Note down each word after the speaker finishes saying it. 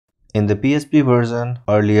In the PHP version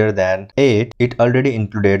earlier than 8, it already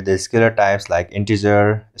included the scalar types like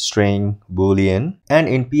integer, string, boolean, and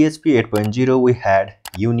in PHP 8.0 we had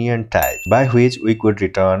union type, by which we could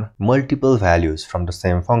return multiple values from the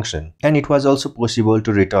same function, and it was also possible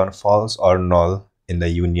to return false or null in the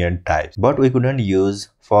union types, but we couldn't use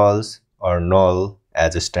false or null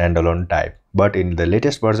as a standalone type. But in the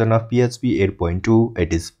latest version of PHP 8.2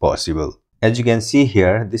 it is possible. As you can see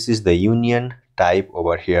here, this is the union type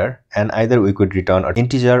over here, and either we could return an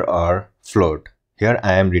integer or float. Here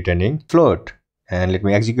I am returning float, and let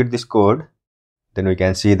me execute this code. Then we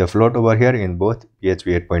can see the float over here in both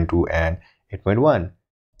PHP 8.2 and 8.1.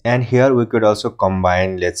 And here we could also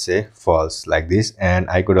combine, let's say, false like this, and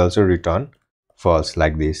I could also return false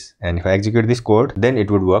like this. And if I execute this code, then it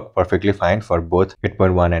would work perfectly fine for both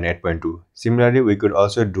 8.1 and 8.2. Similarly, we could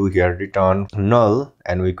also do here return null,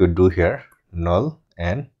 and we could do here null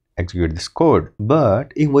and execute this code.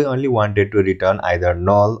 But if we only wanted to return either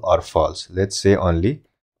null or false, let's say only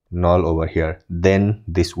null over here, then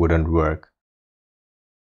this wouldn't work.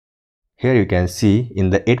 Here you can see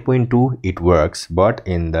in the 8.2 it works, but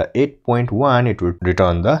in the 8.1 it would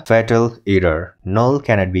return the fatal error. Null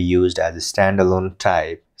cannot be used as a standalone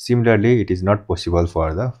type. Similarly, it is not possible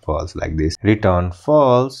for the false like this. Return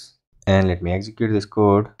false, and let me execute this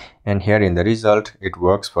code, and here in the result it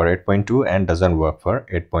works for 8.2 and doesn't work for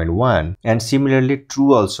 8.1. And similarly,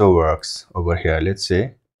 true also works over here. Let's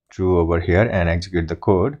say true over here and execute the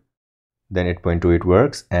code. Then 8.2 it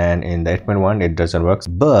works, and in the 8.1 it doesn't work.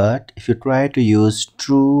 But if you try to use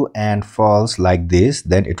true and false like this,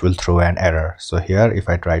 then it will throw an error. So here if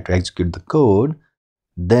I try to execute the code,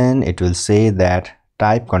 then it will say that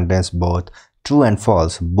type contains both true and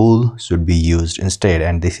false, bool should be used instead,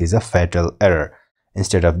 and this is a fatal error.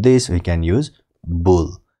 Instead of this we can use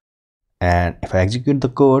bool. And if I execute the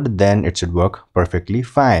code, then it should work perfectly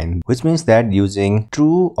fine, which means that using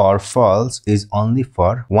true or false is only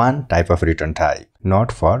for one type of return type,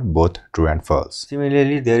 not for both true and false.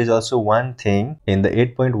 Similarly, there is also one thing in the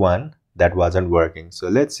 8.1 that wasn't working. So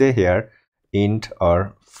let's say here int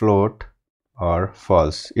or float or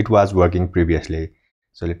false, it was working previously.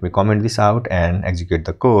 So let me comment this out and execute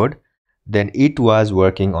the code. Then it was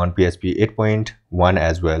working on PHP 8.1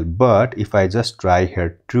 as well. But if I just try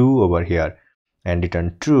here true over here and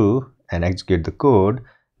return true and execute the code,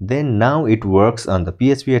 then now it works on the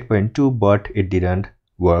PHP 8.2, but it didn't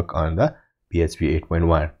work on the PHP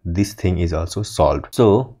 8.1. This thing is also solved.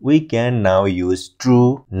 So we can now use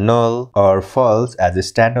true, null or false as a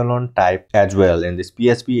standalone type as well in this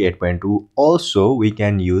PHP 8.2. Also we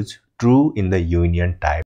can use true in the union type.